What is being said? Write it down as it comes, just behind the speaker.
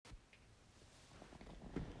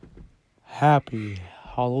Happy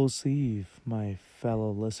Hallows Eve, my fellow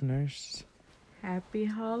listeners. Happy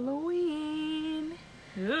Halloween.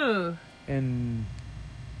 Ooh. And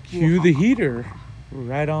cue the heater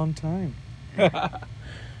right on time.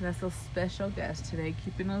 That's a special guest today,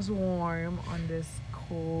 keeping us warm on this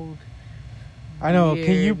cold. I know,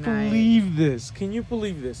 can you night. believe this? Can you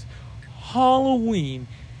believe this? Halloween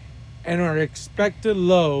and our expected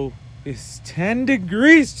low is 10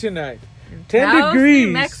 degrees tonight. In 10 Taos, degrees.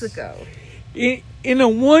 New Mexico. In a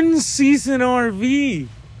one-season RV.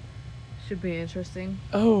 Should be interesting.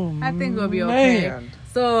 Oh, I think we'll be okay. man.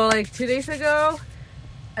 So, like 2 days ago,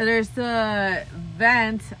 there's the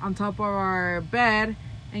vent on top of our bed,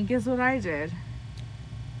 and guess what I did?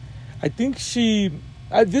 I think this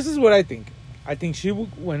is what I think. I think she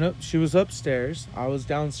went up. She was upstairs. I was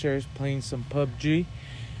downstairs playing some PUBG.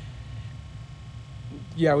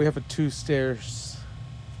 Yeah, we have a two-stairs.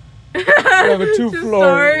 We have a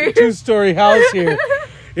two-floor, two-story house here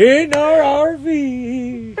in our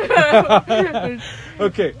RV.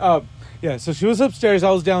 Okay. Yeah. So she was upstairs.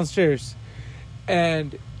 I was downstairs,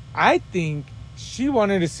 and I think she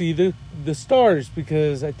wanted to see the stars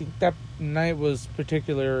because I think that night was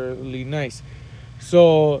particularly nice.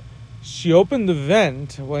 So she opened the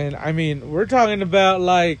vent we're talking about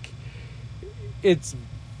like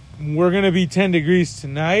we're going to be 10 degrees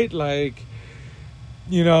tonight. Like,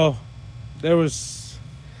 you know, it was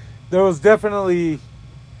definitely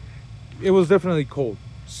cold.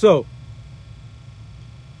 So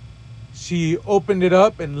she opened it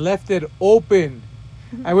up and left it open.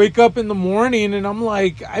 I wake up in the morning and I'm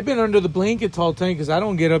like, I've been under the blankets all the time because I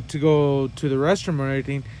don't get up to go to the restroom or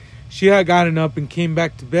anything. She had gotten up and came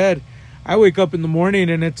back to bed. I wake up in the morning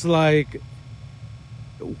and it's like,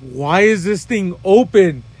 why is this thing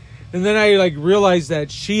open? And then I realized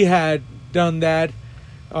that she had done that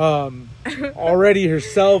already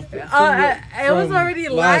herself. I was already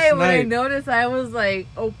live when I night. noticed I was like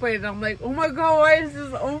open. I'm like, oh my god, why is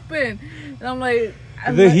this open? And I'm like,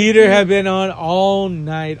 the heater had been on all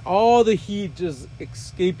night. All the heat just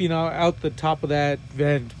escaping out the top of that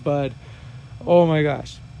vent. But, oh my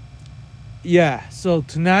gosh. Yeah, so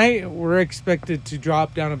tonight we're expected to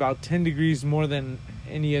drop down about 10 degrees more than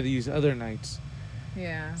any of these other nights.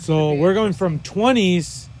 Yeah. So we're going from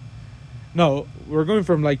 20s. No, we're going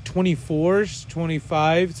from like 24s,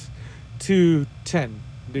 25s to 10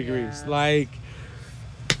 degrees. Yes. Like,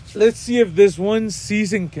 let's see if this one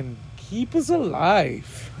season can keep us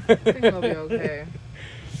alive. I think we'll be okay.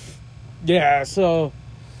 Yeah, so,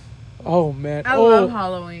 oh man. I love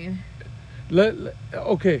Halloween.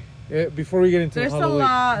 Okay, before we get into There's Halloween. a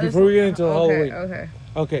lot. Before we get into Halloween.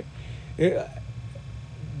 Okay.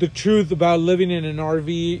 The truth about living in an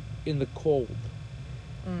RV in the cold.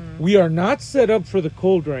 We are not set up for the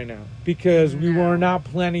cold right now because we were not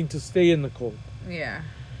planning to stay in the cold. Yeah.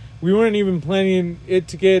 We weren't even planning it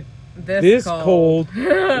to get This cold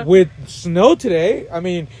with snow today. I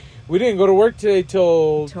mean, we didn't go to work today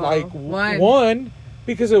till like 1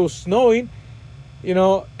 because it was snowing. You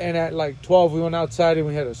know, and at like 12 we went outside and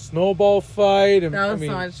we had a snowball fight. And That was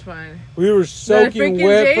so much fun. We were soaking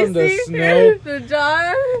wet from the snow. The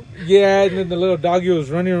dog. Yeah, and then the little doggy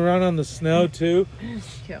was running around on the snow too.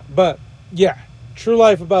 Cute. But yeah, true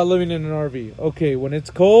life about living in an RV. Okay, when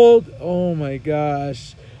it's cold, oh my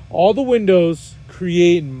gosh, all the windows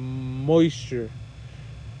create moisture.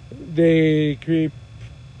 They create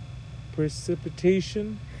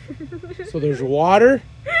precipitation. So there's water.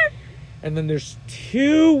 And then there's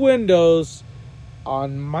 2 windows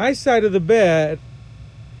on my side of the bed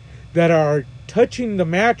that are touching the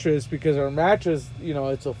mattress because our mattress, you know,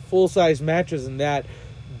 it's a full-size mattress and that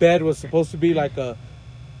bed was supposed to be like a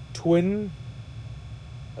twin-size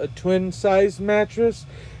mattress.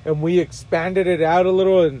 And we expanded it out a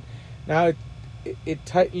little and now it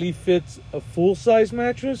tightly fits a full-size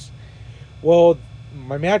mattress. Well,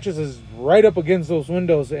 my mattress is right up against those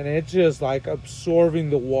windows and it's just like absorbing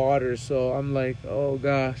the water. So I'm like, oh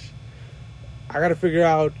gosh, I gotta figure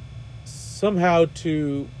out somehow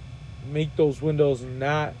to make those windows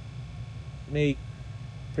not make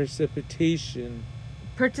precipitation.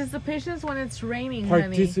 Participation is when it's raining,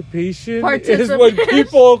 Participation is when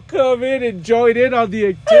people come in and join in on the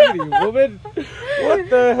activity, woman. What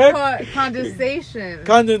the heck? Condensation.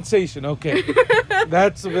 Condensation, okay.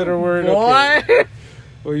 That's a better word. What? Okay.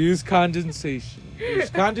 We'll use condensation.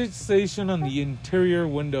 There's condensation on the interior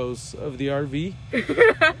windows of the RV.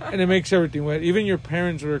 And it makes everything wet. Even your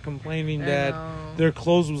parents were complaining that their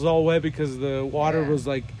clothes was all wet because the water was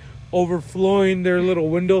like overflowing their little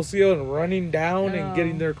windowsill and running down and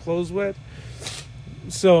getting their clothes wet.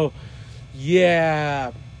 So,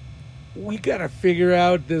 yeah. we gotta figure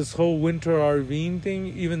out this whole winter RVing thing,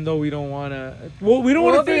 even though we don't want to. Well, we don't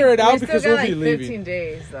want to figure it out because we'll be leaving. 15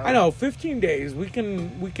 days, though. I know, 15 days. We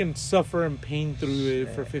can suffer and pain through it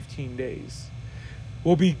for 15 days.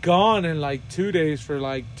 We'll be gone in like 2 days for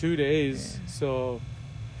like 2 days. Yeah. So.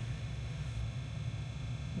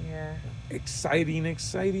 Yeah.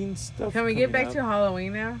 Exciting stuff. Can we get back to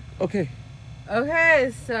Halloween now? Okay.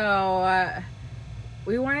 Okay, so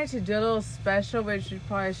we wanted to do a little special, which we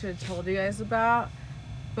probably should have told you guys about.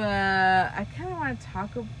 But I kind of want to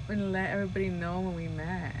talk and let everybody know when we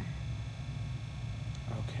met.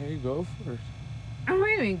 Okay, go for it. I don't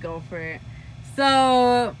even go for it.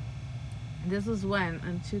 So, this was when?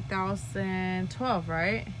 In 2012,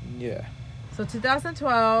 right? Yeah. So,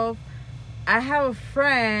 2012, I have a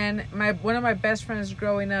friend. One of my best friends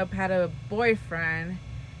growing up had a boyfriend.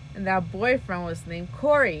 And that boyfriend was named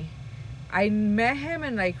Corey. I met him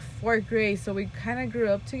in like 4th grade, so we kind of grew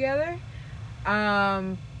up together.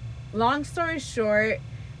 Long story short,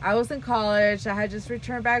 I was in college. I had just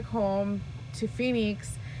returned back home to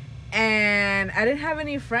Phoenix, and I didn't have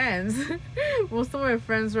any friends. Most of my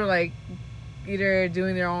friends were like either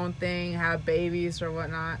doing their own thing, have babies or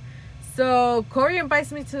whatnot. So Corey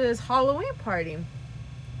invites me to this Halloween party.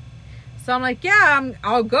 So I'm like, yeah,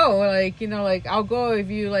 I'll go. Like, you know, like I'll go if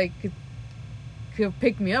you like could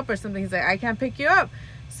pick me up or something. He's like, I can't pick you up.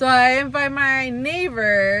 So I invite my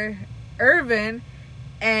neighbor, Irvin,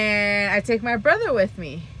 and I take my brother with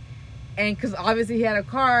me. And because obviously he had a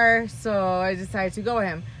car, so I decided to go with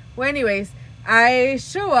him. Well, anyways, I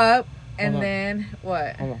show up, and then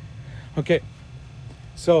what? Hold on. Okay.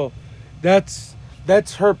 So that's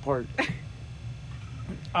her part.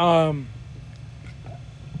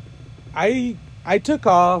 I took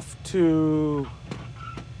off to...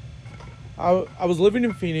 I was living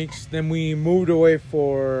in Phoenix. Then we moved away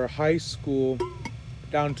for high school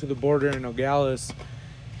down to the border in Nogales.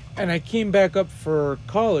 And I came back up for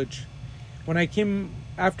college. When I came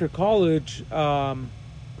after college, I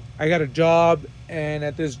got a job. And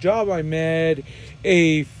at this job, I met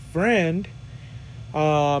a friend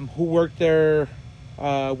who worked there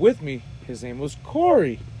with me. His name was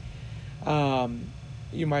Corey.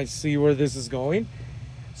 You might see where this is going.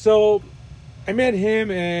 So I met him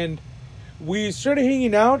and we started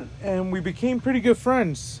hanging out and we became pretty good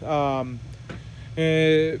friends. And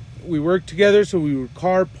we worked together, so we would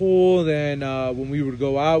carpool. Then when we would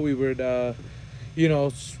go out, we would,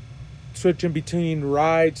 switch in between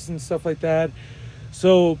rides and stuff like that.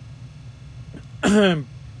 So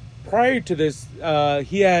prior to this,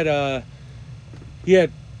 he had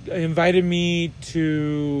invited me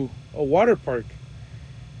to a water park,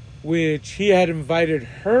 which he had invited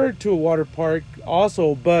her to a water park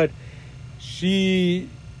also, but she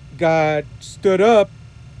got stood up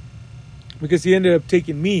because he ended up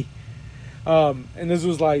taking me. And this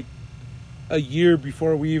was like a year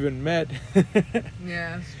before we even met. Yeah,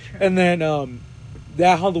 that's true. And then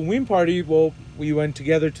that Halloween party, well, we went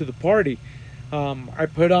together to the party. I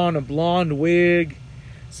put on a blonde wig,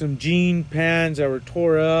 some jean pants that were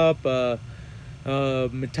tore up, a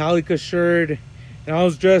Metallica shirt, and I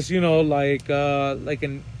was dressed, like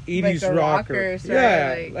an 80s like rocker. So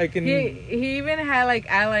yeah, he even had like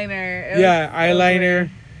eyeliner. Eyeliner.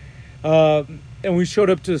 And we showed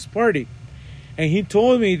up to this party, and he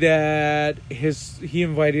told me that he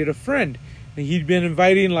invited a friend, and he'd been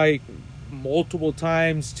inviting like multiple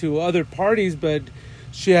times to other parties, but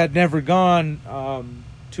she had never gone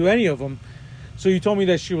to any of them. So he told me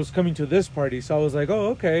that she was coming to this party. So I was like, oh,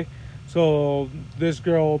 okay. So this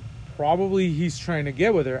girl, probably he's trying to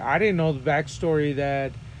get with her. I didn't know the backstory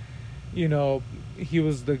that, he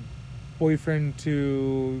was the boyfriend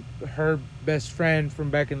to her best friend from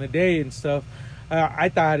back in the day and stuff. I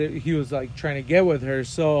thought he was like trying to get with her.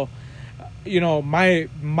 So,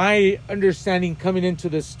 my understanding coming into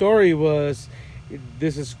this story was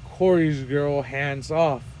this is Corey's girl, hands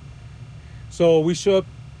off. So we show up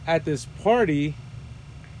at this party.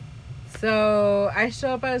 So I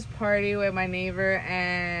show up at this party with my neighbor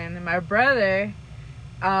and my brother,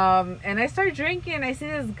 and I start drinking. I see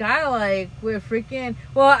this guy like with freaking.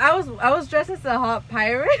 Well, I was dressed as a hot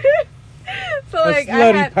pirate. So like a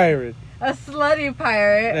slutty pirate. A slutty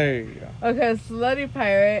pirate. There you go. Okay, a slutty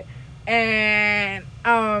pirate. And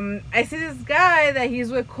I see this guy that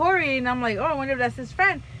he's with Corey, and I'm like, oh, I wonder if that's his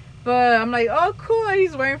friend. But I'm like, oh, cool,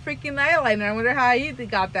 he's wearing freaking eyeliner. I wonder how he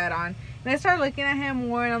got that on. And I start looking at him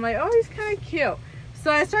more, and I'm like, oh, he's kind of cute.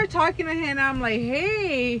 So I start talking to him, and I'm like,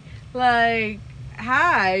 hey, like,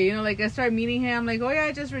 hi. I start meeting him. I'm like, oh, yeah,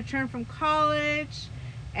 I just returned from college,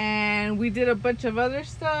 and we did a bunch of other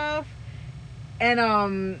stuff. And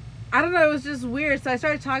I don't know, it was just weird. So I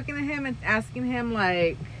started talking to him and asking him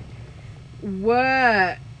like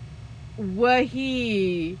what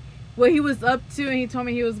he was up to, and he told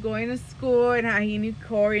me he was going to school and how he knew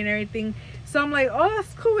Corey and everything. So I'm like, oh,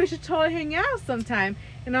 that's cool, we should totally hang out sometime.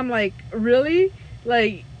 And I'm like, really?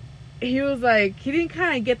 Like, he was like, he didn't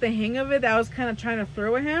kind of get the hang of it, that I was kind of trying to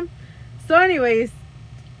flirt with him. So anyways,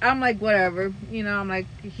 I'm like, whatever, you know, I'm like,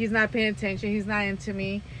 he's not paying attention, he's not into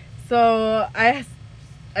me. So I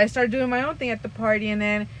started doing my own thing at the party, and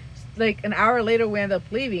then like an hour later we ended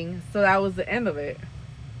up leaving. So that was the end of it,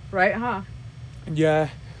 right? Huh? Yeah.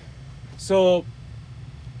 So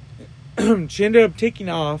she ended up taking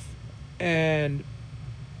off, and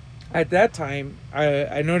at that time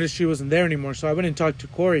I noticed she wasn't there anymore, so I went and talked to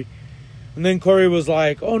Corey. And then Corey was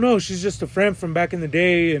like, oh no, she's just a friend from back in the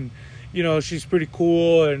day, and you know, she's pretty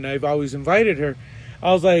cool, and I've always invited her.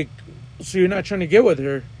 I was like, so you're not trying to get with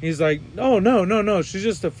her? He's like, no, she's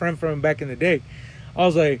just a friend from back in the day. I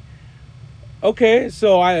was like, okay,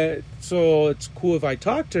 so it's cool if I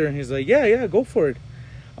talk to her. And he's like, yeah, go for it.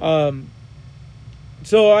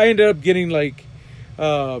 So I ended up getting like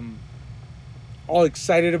all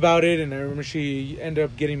excited about it, and I remember she ended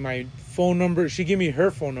up getting my phone number. She gave me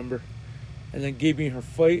her phone number, and then gave me her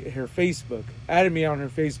Facebook, added me on her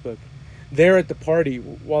Facebook there at the party,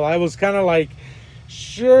 while I was kind of like,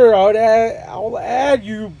 sure, I'll add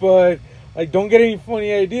you, but like, don't get any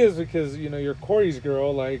funny ideas, because you know, you're Corey's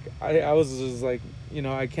girl. Like I was just like, you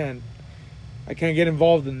know, I can't get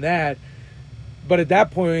involved in that. But at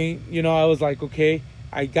that point, you know, I was like, okay,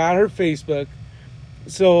 I got her Facebook.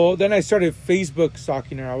 So then I started Facebook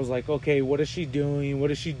stalking her. I was like, okay, what is she doing? What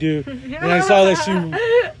does she do? And I saw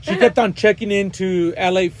that she kept on checking into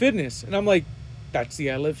LA Fitness. And I'm like, that's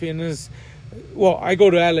the LA Fitness. Well, I go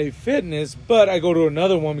to LA Fitness, but I go to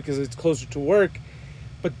another one because it's closer to work.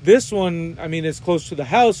 But this one, I mean, it's close to the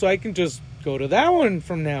house, so I can just go to that one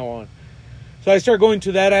from now on. So I start going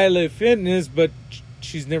to that LA Fitness, but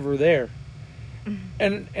she's never there.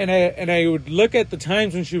 And I would look at the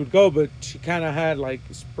times when she would go, but she kind of had like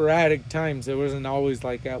sporadic times. It wasn't always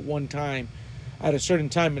like at one time, at a certain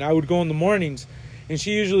time. And I would go in the mornings, and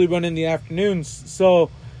she usually went in the afternoons. So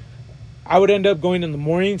I would end up going in the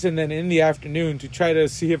mornings and then in the afternoon to try to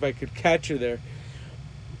see if I could catch her there.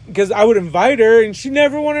 Because I would invite her, and she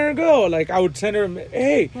never wanted to go. Like, I would send her,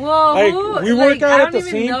 hey, well, like, we work out at the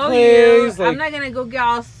same place. Like, I'm not going to go get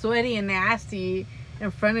all sweaty and nasty in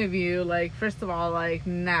front of you. Like, first of all, like,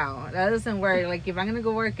 no, that doesn't work. Like, if I'm going to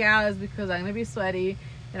go work out, it's because I'm going to be sweaty,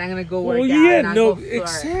 and I'm going to go work out. Yeah, no,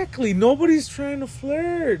 exactly. Nobody's trying to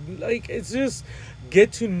flirt. Like, it's just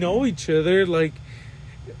get to know each other. Like,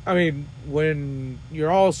 I mean, when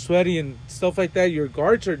you're all sweaty and stuff like that, your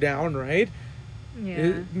guards are down, right?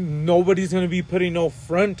 Yeah. Nobody's going to be putting no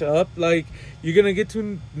front up. Like, you're going to get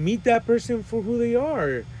to meet that person for who they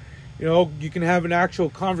are. You know, you can have an actual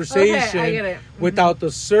conversation I get it. without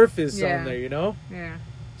the surface on there, you know? Yeah.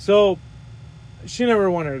 So, she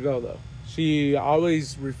never wanted to go, though. She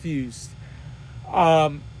always refused.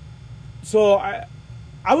 So, I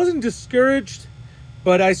wasn't discouraged,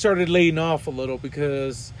 but I started laying off a little,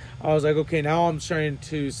 because I was like, okay, now I'm starting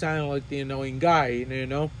to sound like the annoying guy, you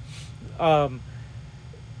know?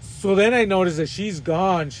 So then I noticed that she's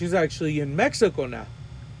gone. She's actually in Mexico now.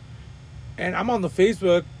 And I'm on the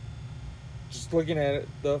Facebook, just looking at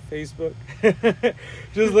the Facebook,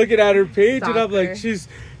 just looking at her page, and I'm like, she's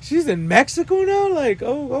in Mexico now? Like,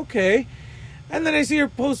 oh, okay. And then I see her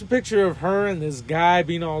post a picture of her and this guy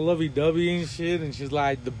being all lovey-dovey and shit, and she's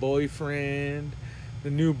like, the boyfriend,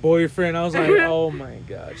 the new boyfriend. I was like, oh my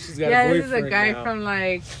God, she's got a boyfriend. Yeah, this is a guy now from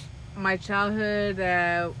like my childhood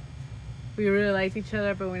that we really liked each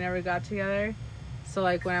other, but we never got together. So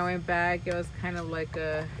like when I went back, it was kind of like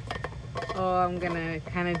a, oh, I'm gonna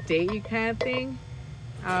kind of date you kind of thing.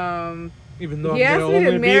 Even though I'm gonna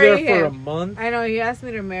only be there for a month. I know, he asked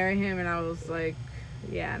me to marry him, and I was like,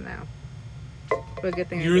 yeah, no. But good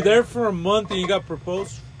thing you were there for a month and you got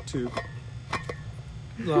proposed to.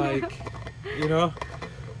 Like, you know.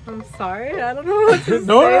 I'm sorry, I don't know what to say.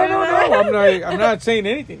 No. I'm not saying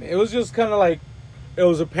anything. It was just kind of like, it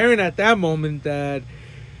was apparent at that moment that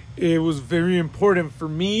it was very important for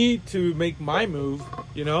me to make my move,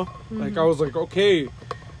 you know? Mm-hmm. Like, I was like, okay,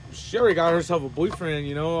 she already got herself a boyfriend,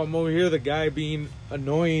 you know? I'm over here, the guy being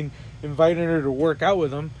annoying, inviting her to work out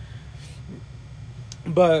with him.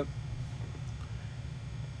 But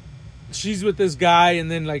she's with this guy, and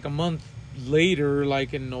then like a month later,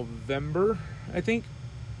 like in November, I think,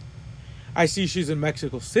 I see she's in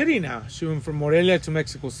Mexico City now. She went from Morelia to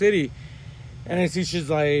Mexico City. And I see she's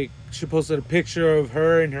like, she posted a picture of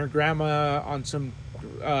her and her grandma on some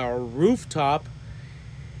rooftop.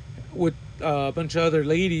 with a bunch of other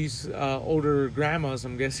ladies, older grandmas,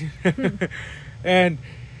 I'm guessing. and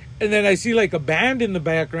then I see like a band in the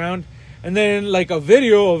background, and then like a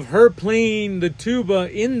video of her playing the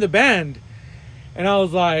tuba in the band. And I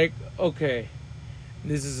was like, okay,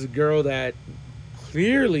 this is a girl that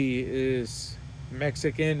clearly is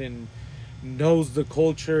Mexican and knows the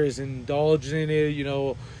culture, is indulged in it. You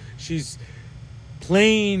know, she's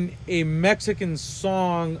playing a Mexican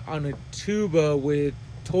song on a tuba with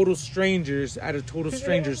total strangers at a total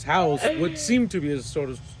stranger's house, what seemed to be a sort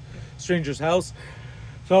of stranger's house.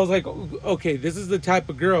 So I was like, okay, this is the type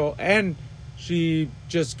of girl. And she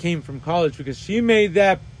just came from college, because she made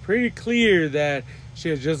that pretty clear that she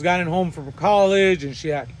had just gotten home from college and she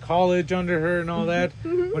had college under her and all that.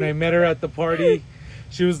 When I met her at the party,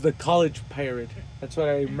 she was the college pirate. That's what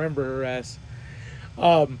I remember her as.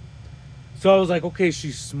 So I was like, okay,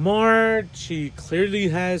 she's smart. She clearly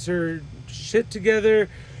has her shit together.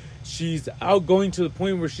 She's outgoing to the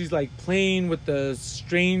point where she's like playing with the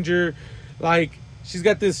stranger. Like, she's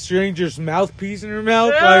got this stranger's mouthpiece in her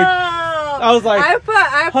mouth. Like, I was like,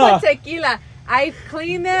 I put tequila. I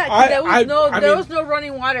cleaned it. There was no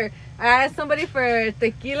running water. I asked somebody for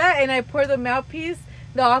tequila, and I poured the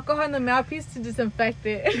alcohol in the mouthpiece to disinfect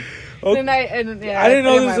it. Okay. I didn't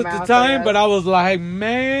know this at the time, but I was like,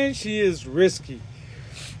 man, she is risky.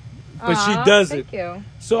 But she does it. Thank you.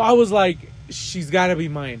 So I was like, she's got to be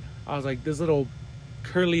mine. I was like, this little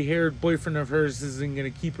curly-haired boyfriend of hers isn't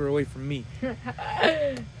going to keep her away from me.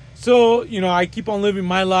 So, you know, I keep on living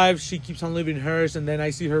my life. She keeps on living hers. And then I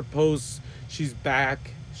see her post, she's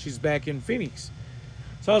back in Phoenix.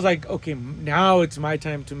 So I was like, okay, now it's my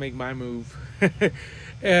time to make my move.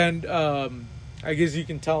 And I guess you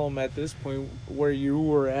can tell them at this point where you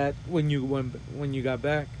were at when you got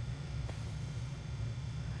back.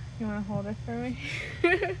 You want to hold it for me?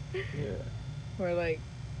 Yeah. Or like,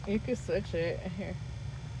 you could switch it. Here,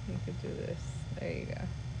 you could do this. There you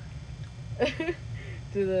go.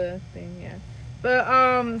 Do the thing, yeah.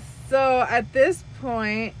 But so at this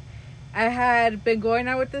point, I had been going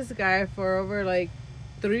out with this guy for over like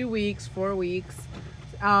 4 weeks.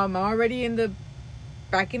 I'm already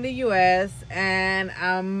back in the U.S. and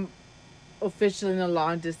I'm officially in a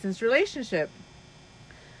long distance relationship.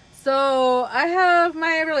 So I have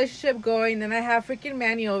my relationship going, then I have freaking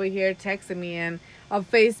Manny over here texting me and on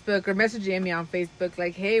Facebook or messaging me on Facebook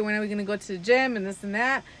like, hey, when are we gonna go to the gym and this and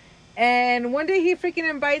that? And one day he freaking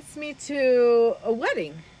invites me to a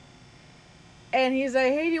wedding. And he's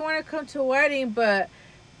like, hey, do you want to come to a wedding? But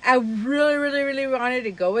I really, really, really wanted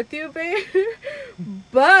to go with you, babe.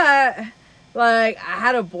 But like, I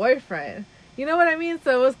had a boyfriend. You know what I mean?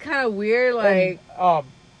 So it was kind of weird. Like, and,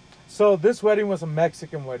 so this wedding was a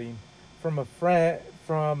Mexican wedding from a friend,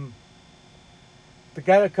 from the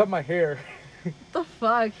guy that cut my hair. What the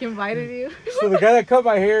fuck? He invited you? So the guy that cut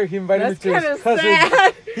my hair, he invited me to his cousin.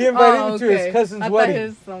 Sad. He invited me to his cousin's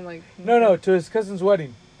wedding. No, to his cousin's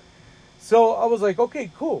wedding. So I was like,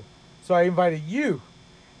 okay, cool. So I invited you.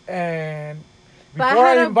 And before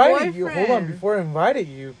I invited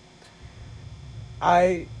you,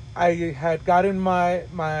 I had gotten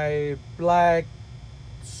my black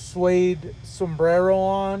suede sombrero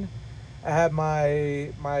on. I had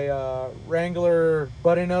my Wrangler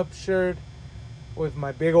button-up shirt with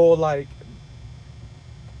my big old like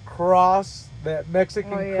cross, that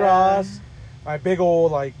Mexican cross. My big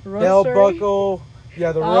old like belt buckle.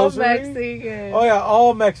 Yeah, the all rosary. Mexican. Oh yeah,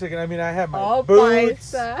 all Mexican. I mean, I had my all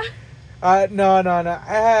boots. Paisa. No. I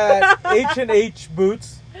had H&H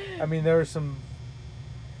boots. I mean, there were some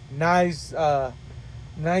nice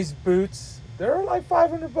boots. They were like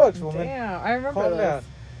 $500, woman. Damn, I remember Calm those.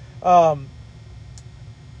 down.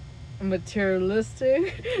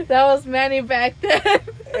 Materialistic. That was Manny back then.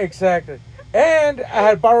 Exactly. And I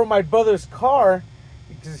had borrowed my brother's car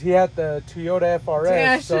because he had the Toyota FRS.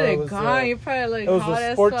 Yeah, I should have gone. You probably it was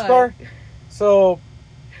a sports car. So,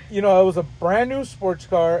 you know, it was a brand new sports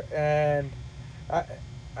car, and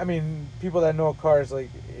I mean, people that know cars, like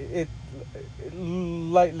it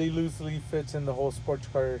lightly, loosely fits in the whole sports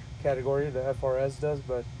car category. The FRS does,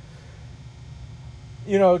 but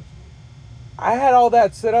you know, I had all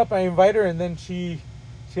that set up. I invited her, and then she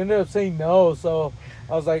ended up saying no. So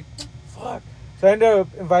I was like, fuck. So I ended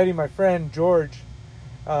up inviting my friend Georgie,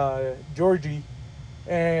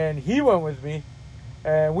 and he went with me,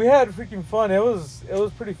 and we had freaking fun. It was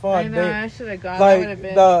pretty fun. I know, I should have gone. Like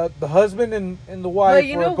the husband and the wife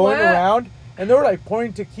were going around, and they were like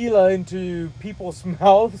pouring tequila into people's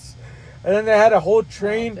mouths, and then they had a whole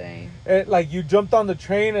train. And, like, you jumped on the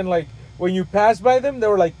train, and like when you passed by them, they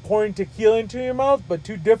were like pouring tequila into your mouth, but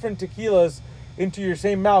two different tequilas into your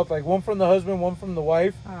same mouth, like one from the husband, one from the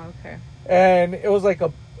wife. Oh, okay. And it was like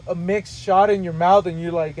a mixed shot in your mouth, and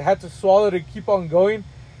you like had to swallow to keep on going.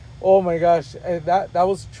 Oh my gosh, that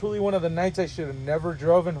was truly one of the nights I should have never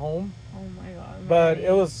driven home. Oh my god. But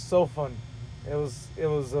it was so fun. It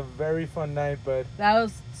was a very fun night, but that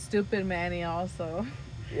was stupid Manny also.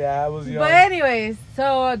 Yeah, I was young. But anyways,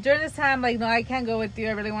 so during this time, like, no, I can't go with you.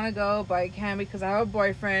 I really want to go, but I can't because I have a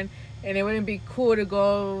boyfriend, and it wouldn't be cool to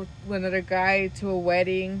go with another guy to a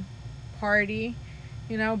wedding party,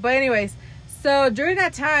 you know. But anyways, so during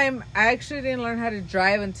that time, I actually didn't learn how to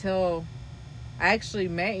drive until I actually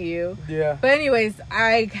met you. Yeah. But anyways,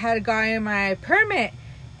 I had gotten my permit,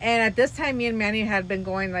 and at this time, me and Manny had been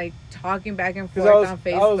going, like, talking back and forth on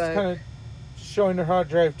Facebook. I was kind of showing her how to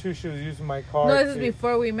drive too. She was using my car. No, this is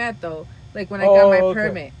before we met though. Like when I got my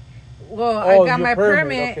permit. Well, I got my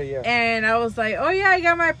permit, okay, yeah. And I was like, "Oh yeah, I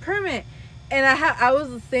got my permit," and I was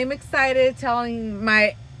the same excited, telling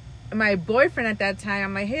my boyfriend at that time.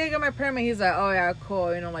 I'm like, "Hey, I got my permit." He's like, "Oh yeah,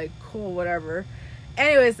 cool," you know, like cool, whatever.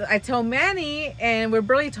 Anyways, I tell Manny, and we're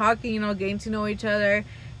barely talking, you know, getting to know each other,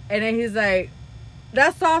 and then he's like,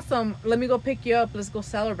 "That's awesome. Let me go pick you up. Let's go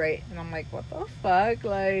celebrate." And I'm like, what the fuck?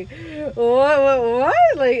 Like, what?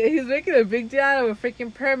 Like, he's making a big deal out of a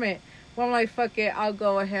freaking permit. Well, I'm like, fuck it. I'll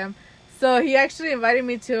go with him. So he actually invited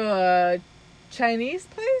me to a Chinese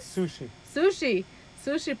place?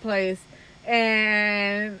 Sushi place.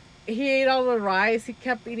 And he ate all the rice. He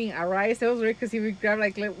kept eating a rice. It was weird because he would grab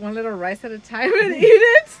like one little rice at a time and eat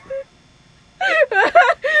it.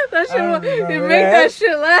 That shit, he make that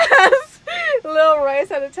shit last. A little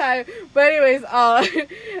rice at a time. But anyways,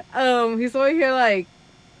 he's over here like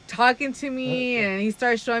talking to me, and he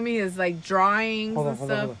starts showing me his like drawings and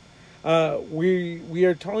stuff. We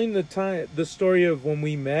are telling the story of when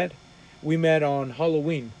we met. We met on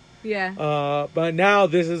Halloween. Yeah. But now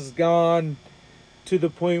this has gone to the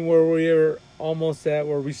point where we're almost at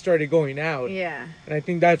where we started going out. Yeah. And I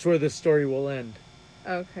think that's where the story will end.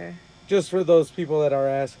 Okay. Just for those people that are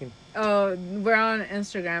asking. Oh, we're on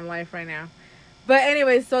Instagram Live right now. But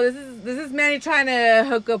anyway, so this is Manny trying to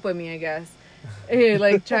hook up with me, I guess.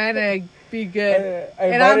 Like trying to be good.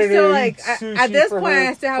 And I'm still like, at this point,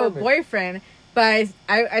 I still have a boyfriend. But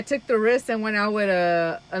I took the risk and went out with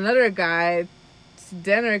another guy to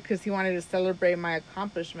dinner because he wanted to celebrate my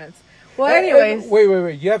accomplishments. Well, anyways.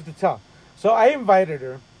 Wait. You have to tell. So I invited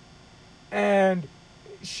her. And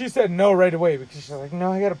she said no right away because she's like,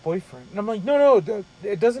 no, I got a boyfriend. And I'm like, no,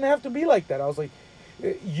 it doesn't have to be like that. I was like,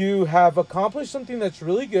 you have accomplished something that's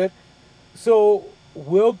really good. So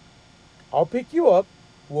I'll pick you up.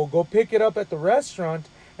 We'll go pick it up at the restaurant.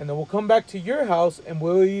 And then we'll come back to your house and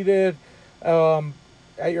we'll eat it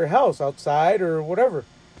at your house outside or whatever.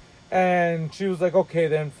 And she was like, okay,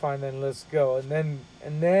 then fine, then let's go. And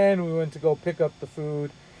then we went to go pick up the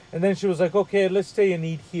food. And then she was like, okay, let's stay and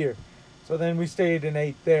eat here. So then we stayed and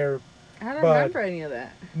ate there. I don't remember any of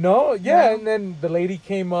that. No, yeah. No. And then the lady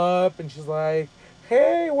came up and she's like,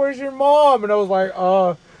 hey, where's your mom? And I was like,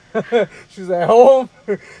 she's at home.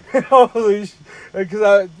 Because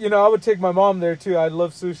I would take my mom there too. I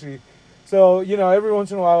love sushi. So, every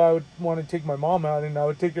once in a while I would want to take my mom out and I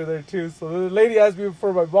would take her there too. So the lady asked me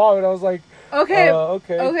for my mom and I was like, okay.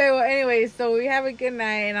 Okay, well, anyway, so we have a good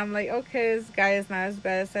night and I'm like, okay, this guy is not as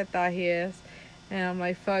bad as I thought he is. And I'm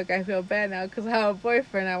like, fuck, I feel bad now because I have a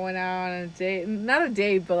boyfriend. I went out on a date. Not a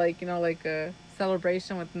date, but like, like a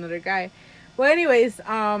celebration with another guy. Well, anyways,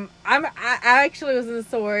 I actually was in a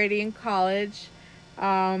sorority in college.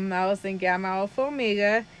 I was in Gamma Alpha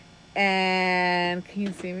Omega. And can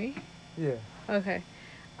you see me? Yeah. Okay.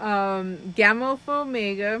 Gamma Alpha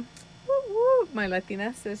Omega. Woo, woo, my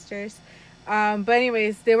Latina sisters. But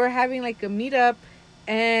anyways, they were having like a meetup.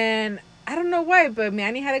 And I don't know why, but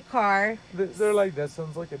Manny had a car. They're like, that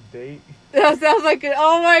sounds like a date. That sounds like it.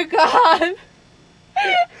 Oh my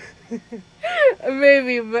god.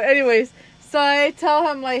 Maybe, but anyways. So I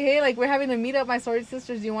tell him like, hey, like we're having a meetup, my sorority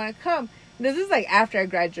sisters. Do you want to come? This is like after I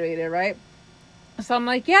graduated, right? So I'm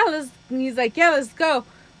like, yeah, he's like, yeah, let's go.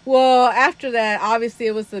 Well, after that, obviously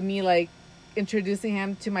it was me like introducing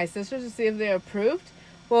him to my sisters to see if they approved.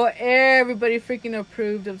 Well, everybody freaking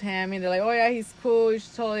approved of him, and they're like, oh yeah, he's cool. You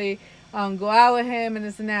should totally go out with him and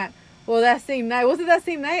this and that. Well, that same night, was it that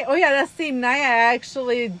same night? Oh yeah, that same night I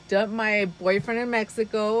actually dumped my boyfriend in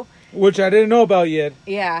Mexico. Which I didn't know about yet.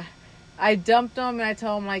 Yeah. I dumped him and I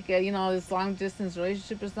told him like, this long distance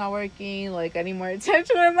relationship is not working. Like, I need more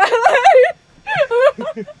attention in my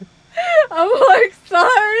life. I'm like,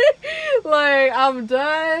 sorry. Like, I'm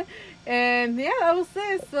done. And yeah, that was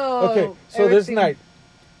it. So, okay, so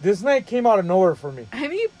this night came out of nowhere for me. I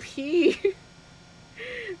need pee.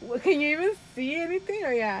 Can you even see anything?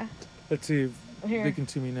 Or yeah. Let's see if Here. they can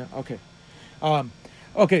see me now. Okay.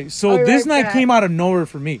 Okay, so this right night back. came out of nowhere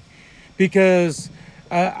for me because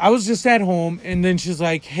I was just at home, and then she's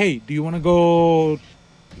like, "Hey, do you want to go?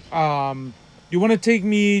 You want to take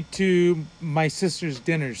me to my sister's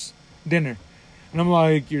dinner?" And I'm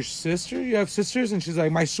like, "Your sister? You have sisters?" And she's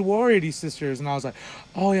like, "My sorority sisters." And I was like,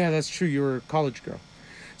 "Oh yeah, that's true. You're a college girl."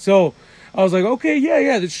 So I was like, "Okay,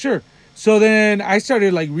 yeah, that's sure." So then I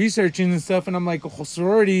started like researching and stuff, and I'm like, oh,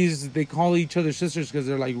 sororities, they call each other sisters because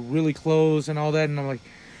they're like really close and all that. And I'm like,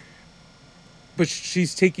 but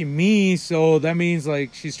she's taking me, so that means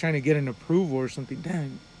like she's trying to get an approval or something.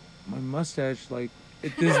 Dang, my mustache, like,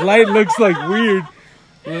 this light looks like weird.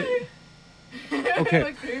 Okay.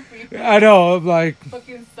 Look creepy. I know, I'm like,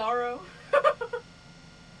 Fucking sorrow.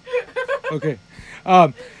 okay.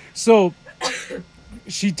 So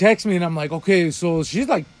she texts me and I'm like, okay, so she's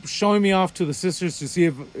like showing me off to the sisters to see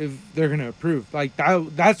if they're gonna approve. Like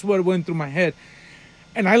that's what went through my head.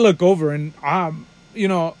 And I look over and I'm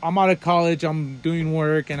out of college, I'm doing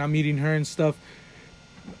work and I'm meeting her and stuff.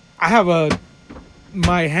 I have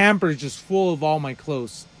my hamper is just full of all my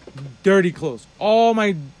clothes. Dirty clothes. All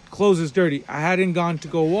my clothes is dirty. I hadn't gone to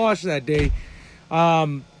go wash that day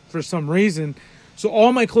for some reason. So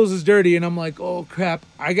all my clothes is dirty, and I'm like, oh crap,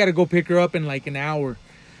 I gotta go pick her up in like an hour.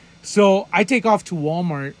 So I take off to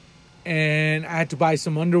Walmart, and I had to buy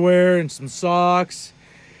some underwear and some socks.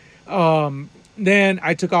 Then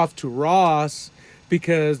I took off to Ross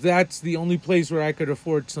because that's the only place where I could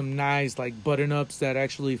afford some nice like button-ups that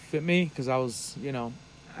actually fit me. Because I was,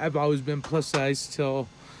 I've always been plus size till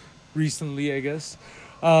recently, I guess.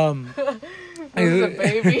 I was a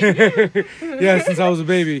baby. Yeah, since I was a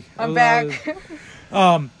baby. I'm back.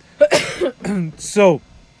 So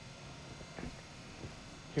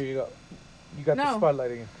here you go. You got the No.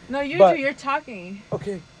 spotlight again. No, you But- do. You're talking.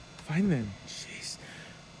 Okay, fine then. Jeez,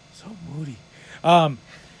 so moody.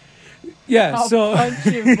 Yeah. I'll so punch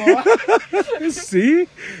you, boy. see,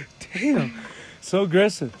 damn, so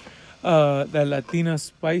aggressive. That Latina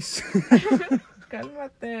spice.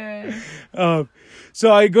 Cálmate.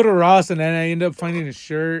 So I go to Ross and then I end up finding a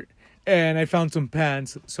shirt and I found some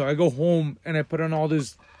pants. So I go home and I put on all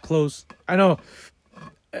this clothes. I know.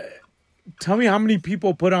 Tell me how many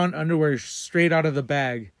people put on underwear straight out of the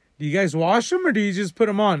bag. Do you guys wash them or do you just put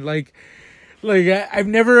them on? Like I've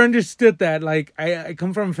never understood that. Like I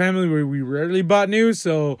come from a family where we rarely bought new,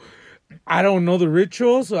 so I don't know the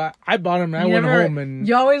ritual. So I bought them and I went home and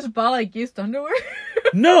You always bought like used underwear?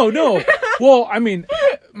 No. Well, I mean,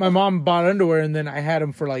 my mom bought underwear and then I had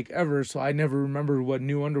them for like ever, so I never remember what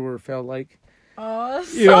new underwear felt like. Oh,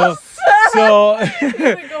 so You know, sad. so It's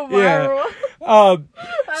gonna go yeah. viral.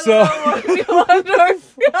 So I don't know what new underwear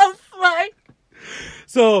feels like.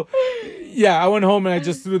 So yeah, I went home and I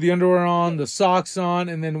just threw the underwear on, the socks on,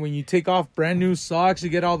 and then when you take off brand new socks, you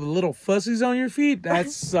get all the little fussies on your feet. That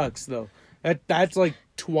sucks though. That's like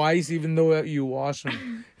twice, even though you wash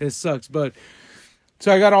them. It sucks. But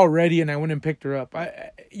so I got all ready and I went and picked her up.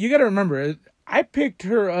 You got to remember, I picked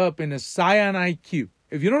her up in a Scion IQ.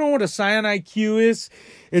 If you don't know what a Scion IQ is,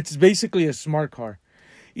 it's basically a smart car.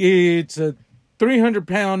 It's a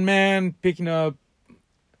 300-pound man picking up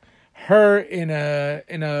her in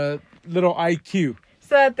a little IQ.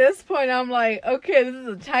 So at this point, I'm like, okay, this is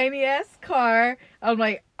a tiny ass car. I'm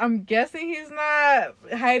like, I'm guessing he's not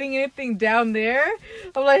hiding anything down there.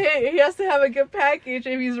 I'm like, hey, he has to have a good package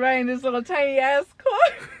if he's riding this little tiny ass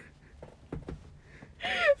car.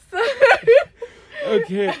 So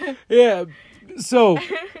Okay, yeah. So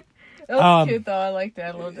it was cute though. I liked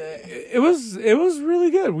that a little bit. it was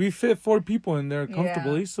really good. We fit 4 people in there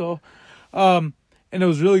comfortably. Yeah. So, and it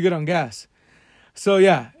was really good on gas. So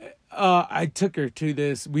yeah, I took her to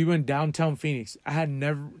this. We went downtown Phoenix. I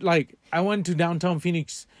went to downtown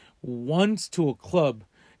Phoenix once to a club,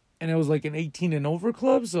 and it was like an 18 and over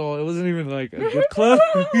club, so it wasn't even like a good club.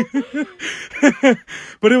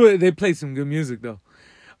 But they played some good music though.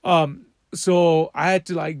 So I had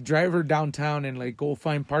to like drive her downtown and like go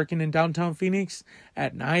find parking in downtown Phoenix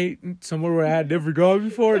at night, somewhere where I had never gone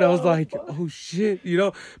before. And I was like, oh shit,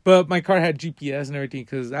 But my car had GPS and everything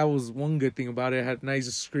because that was one good thing about it. It had a nice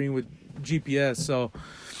screen with GPS. So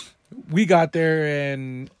we got there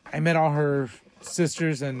and I met all her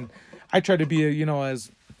sisters and I tried to be, as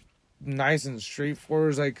nice and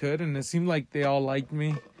straightforward as I could. And it seemed like they all liked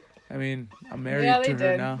me. I mean, I'm married to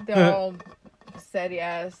her now. They all said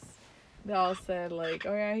yes. They all said like,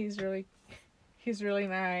 oh yeah, he's really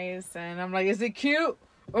nice. And I'm like, is it cute?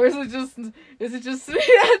 Or is it just me?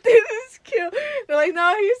 I think it's cute. They're like,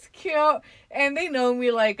 no, he's cute. And they know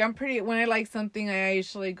me, like, when I like something, I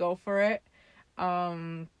usually go for it.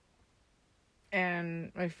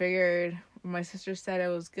 And I figured my sister said it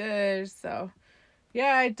was good, so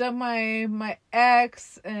yeah, I dumped my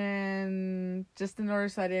ex, and just in order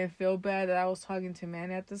so I didn't feel bad that I was talking to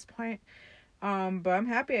Manny at this point. But I'm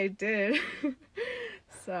happy I did.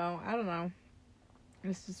 So I don't know.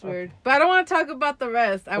 It's just weird, but I don't want to talk about the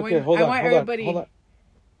rest. I want everybody. Hold on.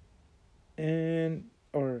 And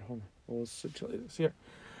hold on. We'll switch this here.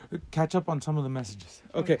 Catch up on some of the messages.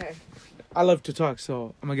 Okay. I love to talk,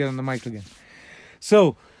 so I'm gonna get on the mic again.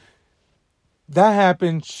 So that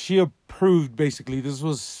happened. She approved, basically. This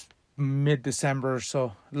was mid-December,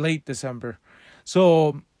 so late December.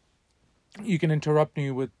 So you can interrupt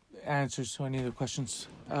me with answers to any of the questions.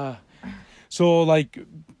 So like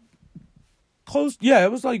close. Yeah,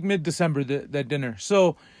 it was like mid-December that dinner.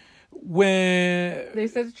 So when they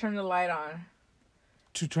said to turn the light on.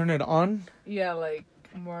 To turn it on? Yeah, like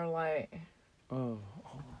more light. Oh,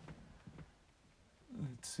 hold on.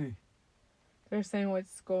 Let's see. They're saying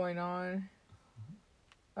what's going on.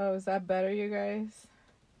 Oh, is that better, you guys?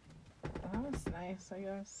 That was nice, I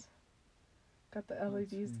guess. Got the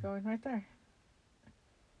LEDs going right there.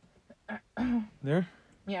 There?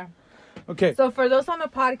 Yeah. Okay. So for those on the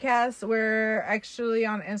podcast, we're actually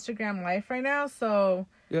on Instagram Live right now. So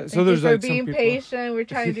yeah. So there's like being some patient. We're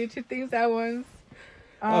trying to do two things at once.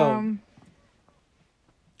 Go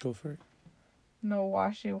for it. No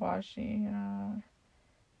washy.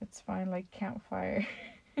 It's fine. Like campfire.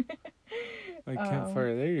 Like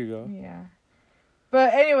campfire. There you go. Yeah.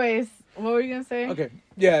 But anyways, what were you gonna say? Okay.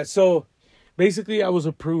 Yeah. So basically, I was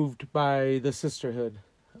approved by the sisterhood,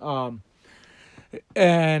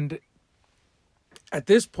 and at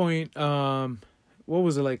this point, what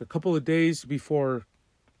was it, like a couple of days before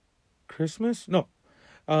Christmas? No,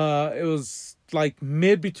 it was like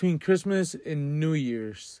mid between Christmas and New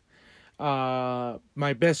Year's.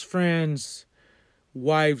 My best friend's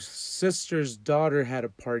wife's sister's daughter had a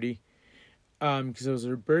party, because it was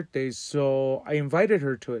her birthday. So I invited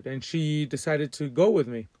her to it, and she decided to go with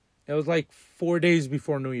me. It was like 4 days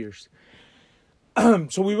before New Year's.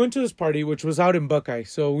 So we went to this party, which was out in Buckeye.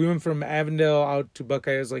 So we went from Avondale out to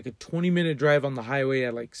Buckeye. It was like a 20-minute drive on the highway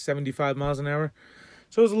at like 75 miles an hour.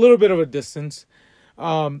 So it was a little bit of a distance.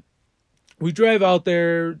 We drive out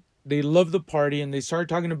there. They love the party, and they start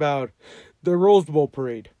talking about the Rose Bowl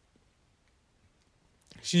parade.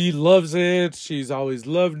 She loves it. She's always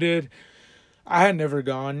loved it. I had never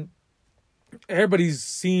gone. Everybody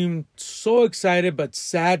seemed so excited but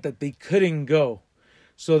sad that they couldn't go.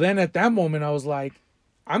 So then at that moment, I was like,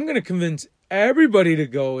 I'm going to convince everybody to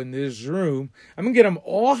go in this room. I'm going to get them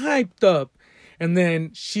all hyped up. And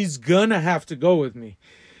then she's going to have to go with me.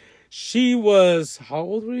 She was, how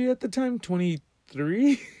old were you at the time?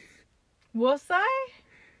 23? Was I?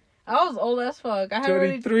 I was old as fuck. I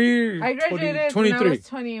 23. I graduated 23. when I was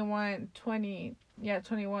 21.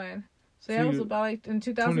 21. So yeah, it was about like in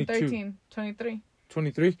 2013. 23.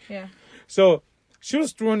 23? Yeah. So she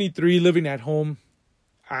was 23 living at home.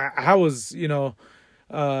 I was,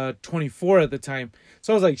 24 at the time.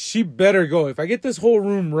 So I was like, she better go. If I get this whole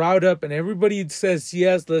room riled up and everybody says,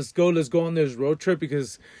 yes, let's go on this road trip,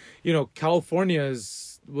 because, California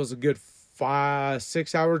was a good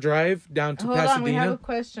 5-6 hour drive down to Pasadena. Hold on, we have a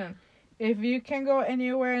question. If you can go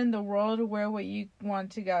anywhere in the world, where would you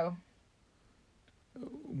want to go?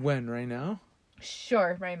 When? Right now?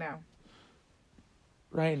 Sure, right now.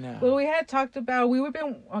 Right now. Well, we had talked about,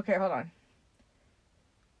 okay, hold on.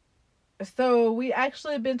 So we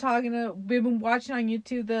actually we've been watching on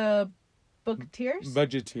YouTube the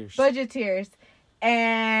Budgeteers.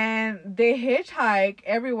 And they hitchhike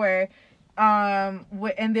everywhere.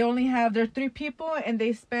 And they only have, they're 3 people, and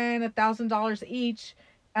they spend $1,000 each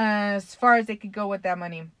as far as they could go with that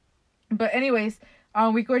money. But anyways,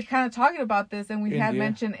 we were kind of talking about this, and we had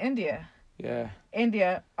mentioned India. Yeah.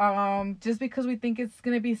 India. Just because we think it's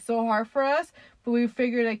going to be so hard for us, but we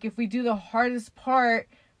figured like if we do the hardest part,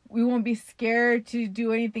 we won't be scared to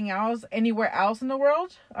do anything else anywhere else in the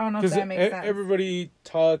world. I don't know if that makes sense. Everybody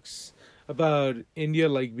talks about India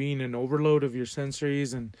like being an overload of your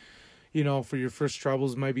sensories, and for your first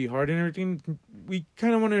travels might be hard and everything. We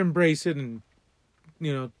kind of want to embrace it and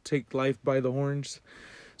take life by the horns.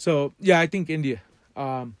 So yeah, I think India.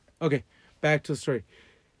 Okay, back to the story.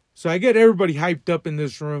 So I get everybody hyped up in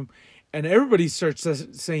this room, and everybody starts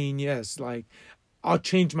saying yes. Like, I'll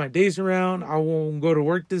change my days around. I won't go to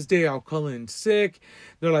work this day. I'll call in sick.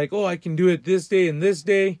 They're like, oh, I can do it this day and this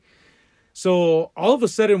day. So all of a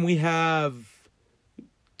sudden we have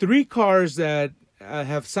 3 cars that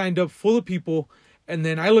have signed up full of people. And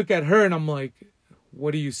then I look at her and I'm like,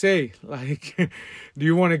 what do you say? Like, do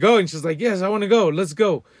you want to go? And she's like, yes, I want to go. Let's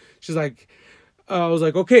go. She's like, I was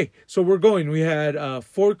like, okay, so we're going. We had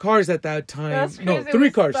 4 cars at that time. That's crazy. No,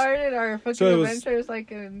 3 cars. We started our fucking adventures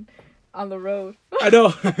like on the road. I know.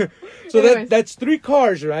 So Anyways. that's 3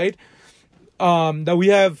 cars, right? That we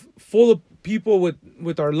have full of people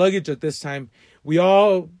with our luggage at this time. We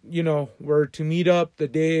all, were to meet up the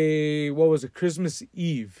day, what was it, Christmas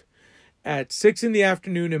Eve at 6 p.m.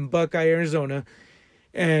 in Buckeye, Arizona.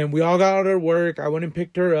 And we all got out of work. I went and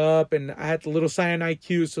picked her up, and I had the little Cyanide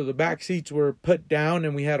queue, so the back seats were put down,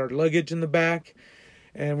 and we had our luggage in the back.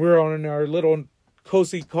 And we were on our little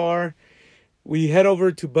cozy car. We head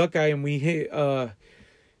over to Buckeye, and we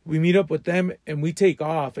meet up with them, and we take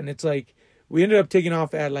off. And it's like, we ended up taking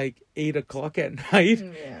off at like 8 o'clock at night.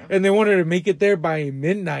 Yeah. And they wanted to make it there by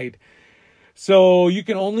midnight. So you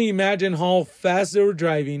can only imagine how fast they were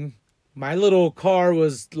driving. My little car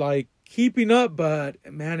was like keeping up, but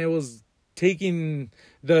man, it was taking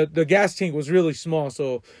the gas tank was really small,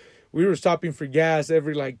 so we were stopping for gas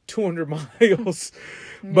every like 200 miles.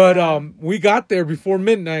 But we got there before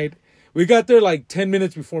midnight. We got there like 10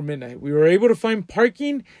 minutes before midnight. We were able to find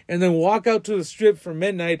parking and then walk out to the strip for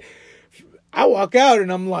midnight. I walk out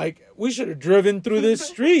and I'm like, we should have driven through this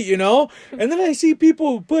street, And then I see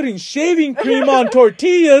people putting shaving cream on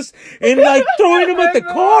tortillas and like throwing them at the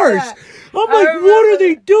cars. I'm like, what are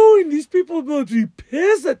they doing? These people must be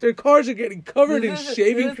pissed that their cars are getting covered in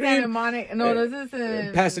shaving cream. This is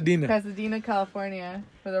in Pasadena, California.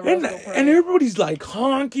 For the and everybody's like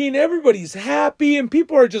honking. Everybody's happy. And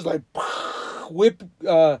people are just like, whip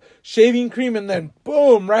shaving cream and then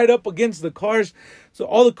boom, right up against the cars. So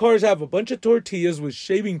all the cars have a bunch of tortillas with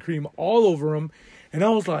shaving cream all over them. And I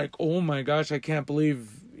was like, oh my gosh, I can't believe,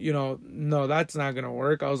 no, that's not going to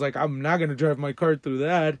work. I was like, I'm not going to drive my car through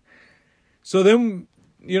that. So then,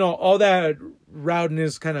 all that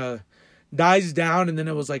rowdiness kind of dies down. And then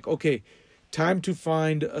it was like, okay, time to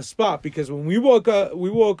find a spot. Because when we walked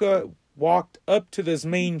up to this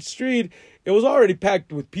main street, it was already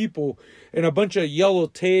packed with people and a bunch of yellow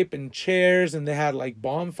tape and chairs, and they had like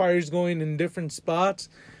bonfires going in different spots.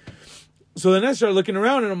 So then I started looking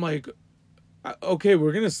around and I'm like, okay,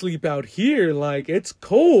 we're going to sleep out here. Like, it's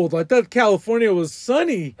cold. I thought California was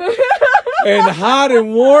sunny and hot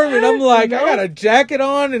and warm. And I'm like, I got a jacket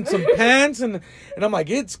on and some pants. And I'm like,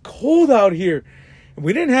 it's cold out here. And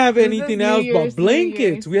we didn't have anything else but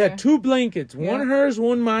blankets. We had 2 blankets, one hers,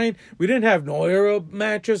 one mine. We didn't have no air up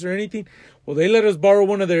mattress or anything. Well, they let us borrow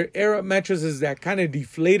one of their air up mattresses that kind of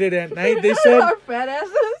deflated at night, they said. Our fat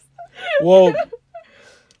asses. Well,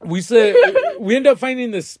 we end up finding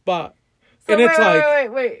this spot. So and it's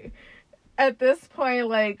wait. At this point,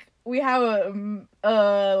 like, we have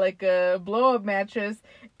a blow up mattress,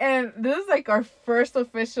 and this is like our first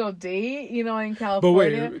official date, in California. But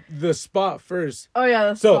wait, the spot first. Oh yeah,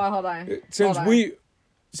 the spot. Hold on.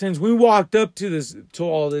 Since we walked up to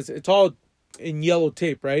all this, it's all in yellow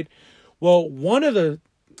tape, right? Well, one of the.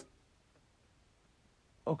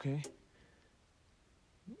 Okay,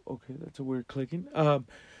 that's a weird clicking.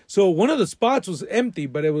 So one of the spots was empty,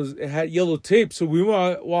 but it had yellow tape. So we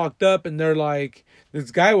walked up, and they're like,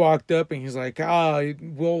 this guy walked up, and he's like,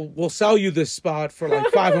 we'll sell you this spot for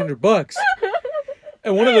like $500.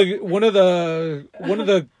 And one of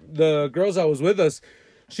the girls that was with us,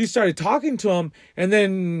 she started talking to him, and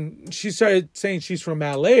then she started saying she's from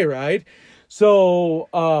LA, right? So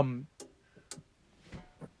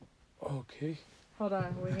okay. Hold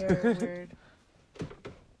on, we hear weird.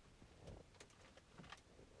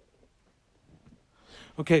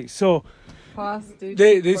 Okay, so pause due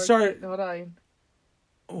they to start. Hold on.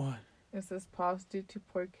 What? It says pause due to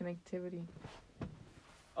poor connectivity.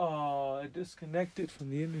 I disconnected from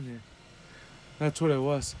the internet. That's what it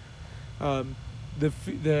was. The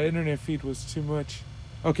internet feed was too much.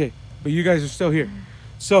 Okay, but you guys are still here.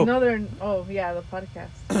 So no, the podcast.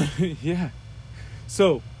 Yeah.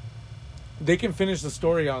 So they can finish the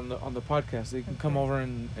story on the podcast. They can come over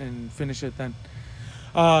and finish it then.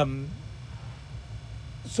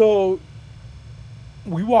 So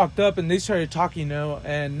we walked up and they started talking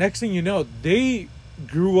and next thing you know, they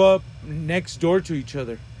grew up next door to each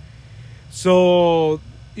other. So,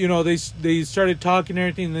 they started talking and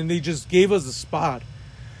everything, and then they just gave us a spot.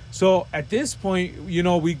 So at this point,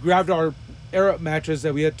 we grabbed our air up mattress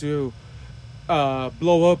that we had to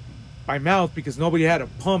blow up by mouth because nobody had a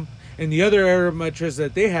pump. And the other air up mattress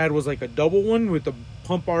that they had was like a double one with the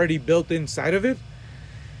pump already built inside of it.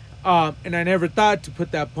 And I never thought to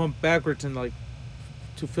put that pump backwards and like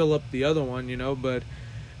to fill up the other one, but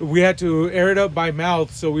we had to air it up by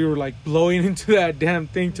mouth. So we were like blowing into that damn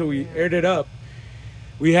thing till we aired it up.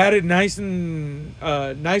 We had it nice and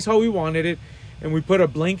nice how we wanted it. and we put a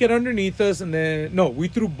blanket underneath us, and then we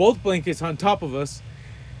threw both blankets on top of us,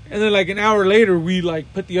 and then like an hour later we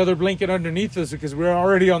like put the other blanket underneath us because we were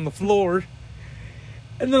already on the floor,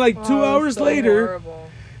 and then like 2 hours later, horrible.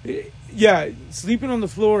 Yeah, sleeping on the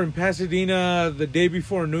floor in Pasadena the day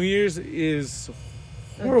before New Year's is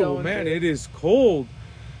horrible, man. It is cold.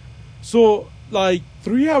 So like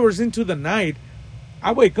 3 hours into the night,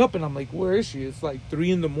 I wake up and I'm like, where is she? It's like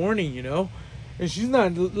 3 a.m, you know, and she's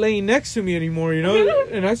not laying next to me anymore, you know.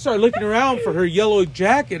 And I start looking around for her yellow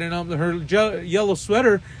jacket and her yellow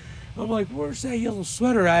sweater. I'm like, where's that yellow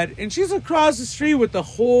sweater at? And she's across the street with the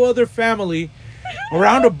whole other family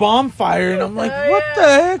around a bonfire. And I'm like, what the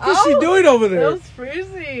heck is she doing over there? That was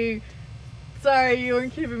freezing. Sorry, you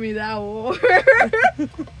weren't keeping me that warm.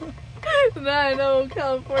 No, I know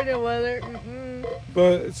California weather.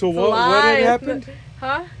 But so what had happened?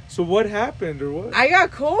 Huh? So what happened or what? I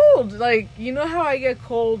got cold. Like, you know how I get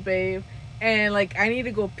cold, babe? And like I need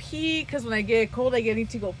to go pee because when I get cold, I need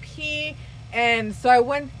to go pee. And so I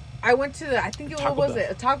went to the, I think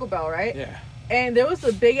a Taco Bell, right? Yeah. And there was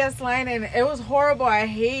a big ass line, and it was horrible. I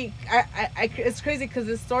it's crazy because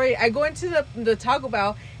this story. I go into the Taco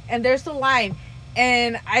Bell, and there's the line,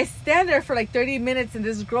 and I stand there for like 30 minutes, and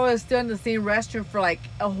this girl is still in the same restroom for like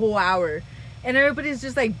a whole hour, and everybody's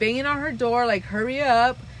just like banging on her door, like hurry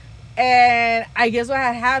up. And I guess what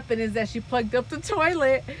had happened is that she plugged up the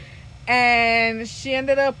toilet, and she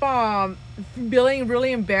ended up feeling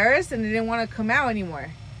really embarrassed and didn't want to come out anymore.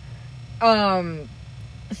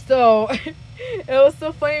 So it was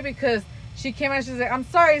so funny because she came out, she's like, I'm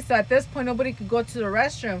sorry. So at this point, nobody could go to the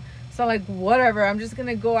restroom. So I'm like, whatever, I'm just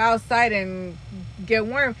gonna go outside and get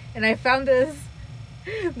warm. And I found this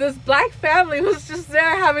black family was just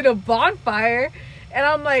there having a bonfire, and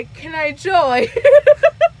I'm like, can I join?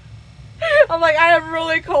 I'm like, I am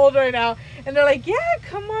really cold right now. And they're like, yeah,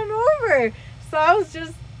 come on over. So I was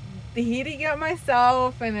just heating up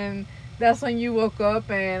myself, and then that's when you woke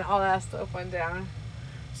up and all that stuff went down.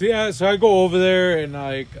 So yeah, so I go over there, and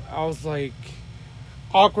like I was like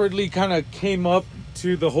awkwardly kind of came up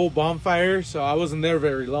to the whole bonfire, so I wasn't there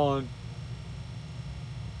very long.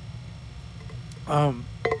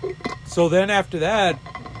 So then after that,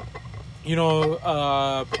 you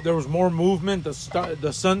know, there was more movement.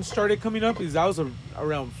 The sun started coming up because that was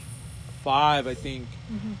around 5, I think.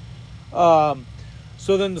 Mm-hmm.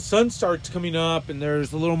 So then the sun starts coming up, and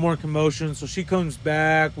there's a little more commotion. So she comes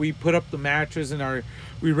back. We put up the mattress and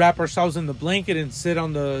we wrap ourselves in the blanket and sit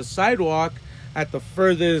on the sidewalk at the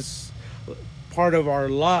furthest part of our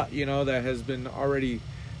lot, you know, that has been already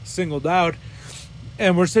singled out.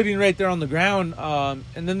 And we're sitting right there on the ground.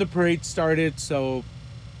 And then the parade started. So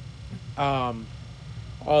all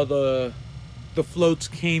the floats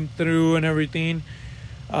came through and everything.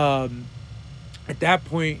 At that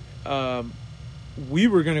point, we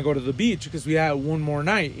were going to go to the beach because we had one more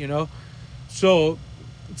night, you know. So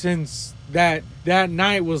since that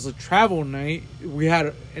night was a travel night, we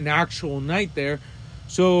had an actual night there.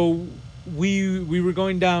 So we were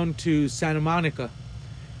going down to Santa Monica,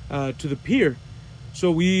 to the pier. So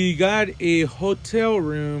we got a hotel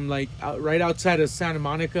room like right outside of Santa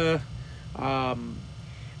Monica,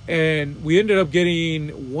 and we ended up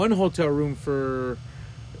getting one hotel room for.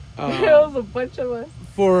 It was a bunch of us.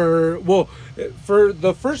 For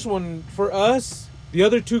the first one for us, the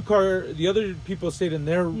other people stayed in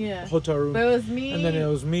their hotel room. But it was me, and then it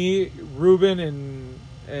was me, Ruben,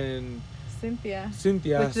 and Cynthia.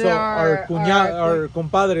 So our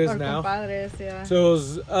compadres now. Compadres, yeah. So it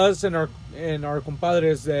was us and our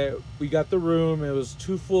compadres that we got the room. It was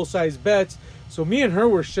 2 full-size beds. So me and her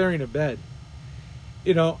were sharing a bed.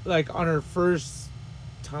 You know, like on our first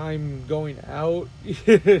time going out.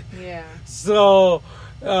 Yeah. So,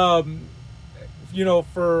 you know,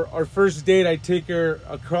 for our first date, I take her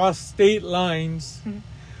across state lines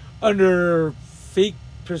under fake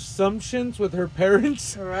presumptions with her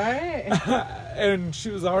parents. Right. And she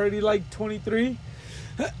was already like 23.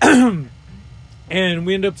 And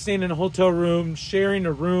we ended up staying in a hotel room, sharing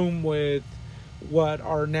a room with what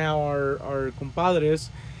are now our compadres.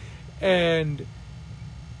 And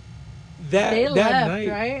they left, night,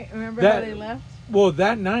 right? Remember how they left? Well,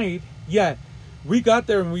 that night, yeah, we got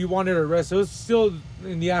there and we wanted to rest. It was still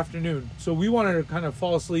in the afternoon, so we wanted to kind of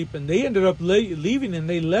fall asleep. And they ended up leaving, and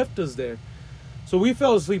they left us there. So we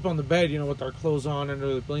fell asleep on the bed, you know, with our clothes on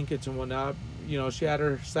under the blankets and whatnot. You know, she had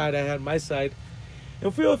her side, I had my side,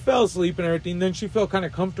 and we fell asleep and everything. Then she felt kind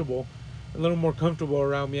of comfortable, a little more comfortable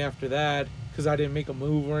around me after that, because I didn't make a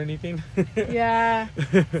move or anything. Yeah.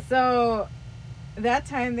 So that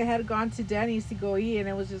time they had gone to Denny's to go eat, and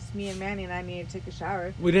it was just me and Manny, and I needed to take a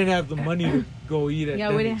shower. We didn't have the money to go eat at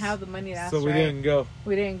Denny's. We didn't have the money. That's so we didn't go.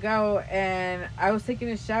 We didn't go, and I was taking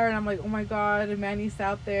a shower, and I'm like, oh my god, Manny's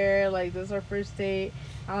out there. Like, this is our first date.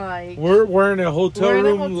 I'm like, we're in a hotel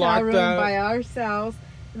room locked out by ourselves,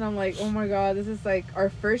 and I'm like, oh my god, this is like our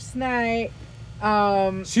first night.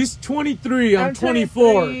 She's 23. I'm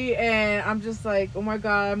 24, and I'm just like, oh my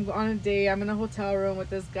god, I'm on a date. I'm in a hotel room with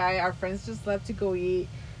this guy. Our friends just left to go eat.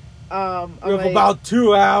 We have like, about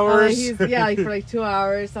 2 hours. For like 2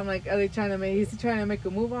 hours. I'm like, is he trying to make a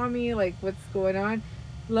move on me? Like, what's going on?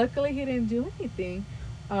 Luckily, he didn't do anything.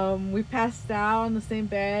 We passed out on the same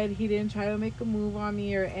bed. He didn't try to make a move on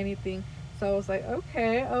me or anything. So I was like,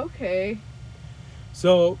 okay.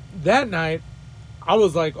 So that night, I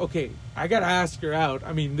was like, okay, I gotta ask her out.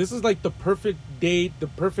 I mean, this is like the perfect date, the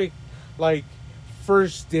perfect like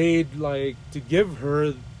first date, like to give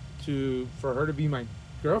her for her to be my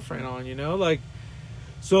girlfriend on, you know, like.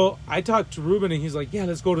 So I talked to Ruben, and he's like, yeah,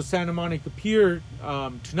 let's go to Santa Monica Pier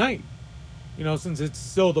tonight. You know, since it's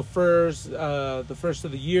still the first of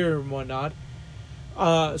the year and whatnot.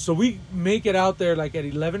 So we make it out there like at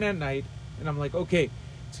 11 at night, and I'm like, okay,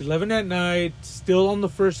 it's 11 at night, still on the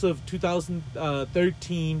 1st of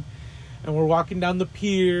 2013, and we're walking down the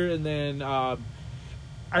pier, and then I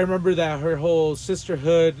remember that her whole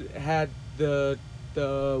sisterhood had the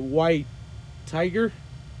white tiger.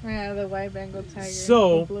 Yeah, the white Bengal tiger.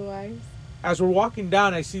 So with blue eyes. As we're walking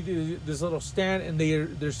down, I see this little stand, and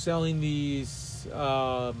they're selling these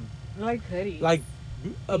like hoodies, like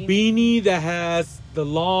a beanie that has the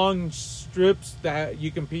long strips that you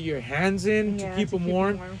can put your hands in to keep them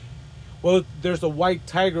warm. Well, there's a white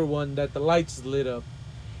tiger one that the lights lit up,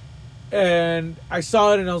 and I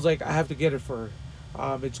saw it, and I was like, I have to get it for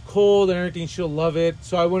her. It's cold and everything; she'll love it.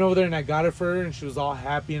 So I went over there and I got it for her, and she was all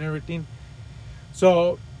happy and everything.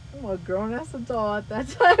 So. I'm a grown-ass adult at that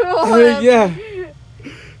time. Yeah.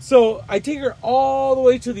 So I take her all the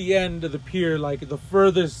way to the end of the pier, like the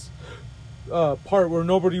furthest part where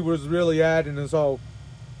nobody was really at, and it's all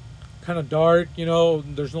kind of dark, you know,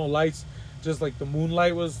 there's no lights, just like the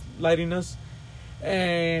moonlight was lighting us.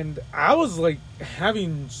 And I was like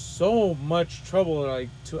having so much trouble like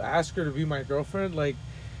to ask her to be my girlfriend. Like,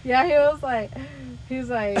 yeah, he was like,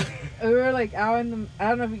 we were like out in the, I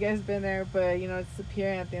don't know if you guys been there, but you know, it's the pier,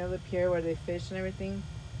 and at the end of the pier where they fish and everything.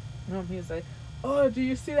 He was like, oh, do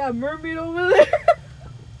you see that mermaid over there?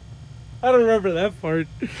 I don't remember that part.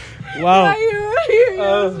 Wow. Yeah, it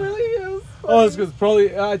was oh, it's because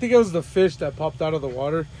probably, I think it was the fish that popped out of the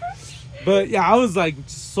water. But yeah, I was like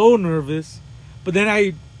so nervous. But then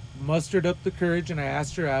I mustered up the courage and I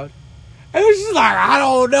asked her out. And she's like, I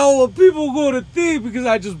don't know what people going to think because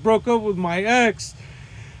I just broke up with my ex.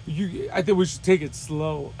 I think we should take it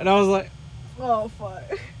slow. And I was like, oh, fuck.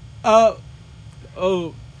 And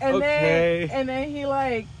okay. Then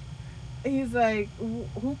he's like,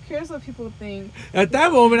 who cares what people think? At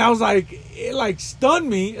that moment, I was like, it like stunned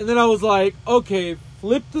me. And then I was like, okay,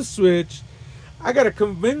 flip the switch. I got to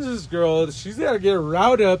convince this girl that she's got to get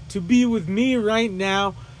riled up to be with me right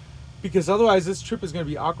now. Because otherwise, this trip is going to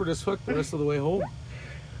be awkward as fuck the rest of the way home.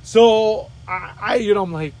 So,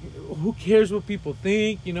 I'm like, who cares what people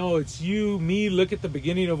think? You know, it's you, me, look at the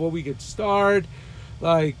beginning of what we could start.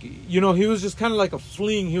 Like, you know, he was just kind of like a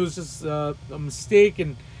fling. He was just a mistake.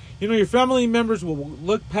 And, you know, your family members will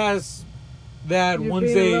look past that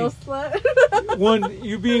once they... You being a little slut?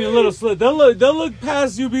 You being a little slut. They'll look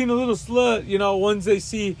past you being a little slut, you know, once they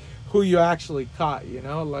see who you actually caught, you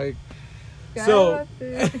know, like... So,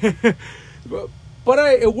 but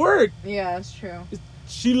it worked. Yeah, it's true.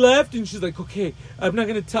 She left and she's like, okay, I'm not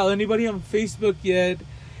going to tell anybody on Facebook yet.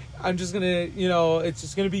 I'm just going to, you know, it's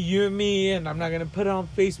just going to be you and me, and I'm not going to put it on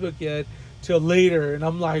Facebook yet till later. And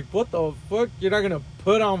I'm like, what the fuck? You're not going to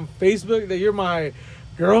put on Facebook that you're my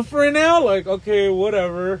girlfriend now? Like, okay,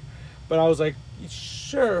 whatever. But I was like,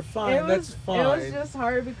 sure, fine, that's fine. It was just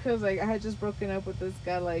hard because, like, I had just broken up with this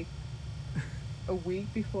guy, like, a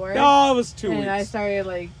week before. No, it was 2 weeks. And I started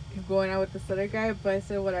like going out with this other guy, but I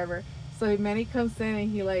said whatever. So Manny comes in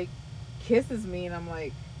and he like kisses me, and I'm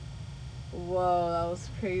like, whoa, that was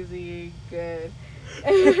crazy good.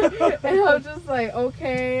 And I'm just like,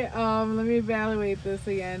 okay, let me evaluate this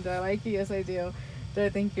again. Do I like you? Yes, I do. Do I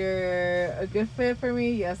think you're a good fit for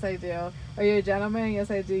me? Yes, I do. Are you a gentleman? Yes,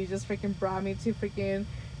 I do. You just freaking brought me to freaking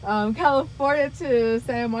California, to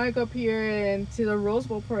Santa Monica Pier, and to the Rose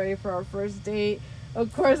Bowl parade for our first date.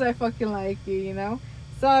 Of course I fucking like you, you know?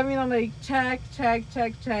 So I mean, I'm like, check,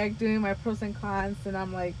 doing my pros and cons, and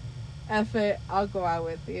I'm like, F it, I'll go out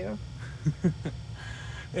with you.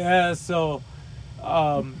 Yeah, so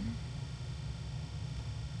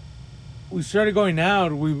we started going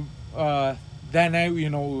out. We that night, we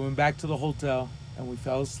went back to the hotel and we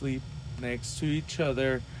fell asleep next to each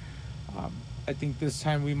other. I think this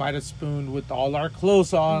time we might have spooned with all our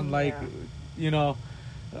clothes on, I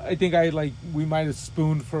think we might have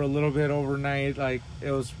spooned for a little bit overnight. Like,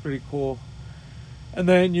 it was pretty cool. And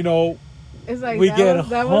then, it's like we that get was,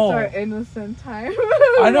 that home. was our innocent time.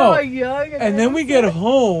 I know. Like young and then we get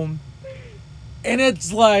home, and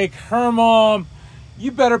it's like, her mom,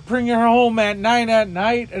 you better bring her home at 9 at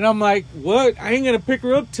night. And I'm like, what? I ain't going to pick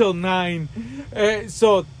her up till 9.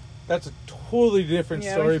 So that's a totally different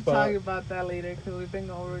story. We should talk about that later because we've been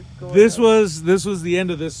going. This was the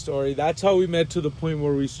end of this story. That's how we met to the point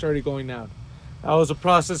where we started going out. That was a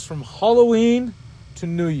process from Halloween to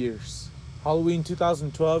New Year's. Halloween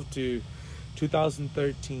 2012 to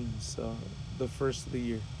 2013. So the first of the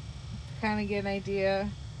year. Kind of get an idea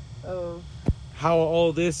of how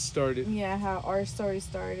all this started. Yeah, how our story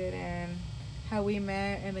started and how we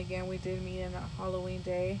met. And again, we did meet on Halloween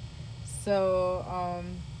day. So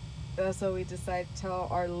that's why we decided to tell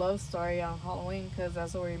our love story on Halloween, because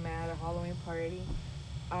that's where we met at a Halloween party.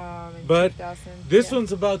 But this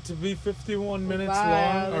one's about to be 51 minutes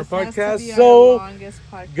long, our podcast. So,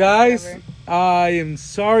 podcast guys, ever. I am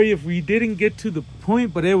sorry if we didn't get to the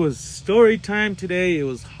point, but it was story time today. It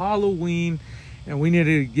was Halloween, and we needed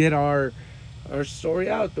to get our story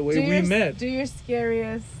out the way we met. Do your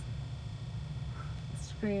scariest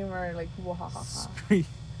scream or like wahaha.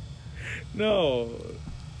 No.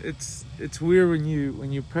 It's weird when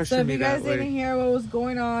you pressure me that way. So if you guys didn't hear what was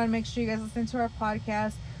going on, make sure you guys listen to our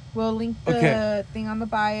podcast. We'll link the thing on the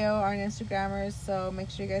bio, our Instagrammers. So make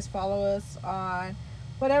sure you guys follow us on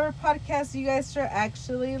whatever podcast you guys are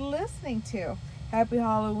actually listening to. Happy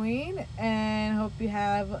Halloween, and hope you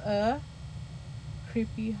have a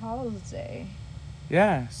creepy holiday.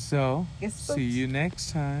 Yeah, so see you next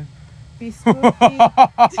time. Be spooky.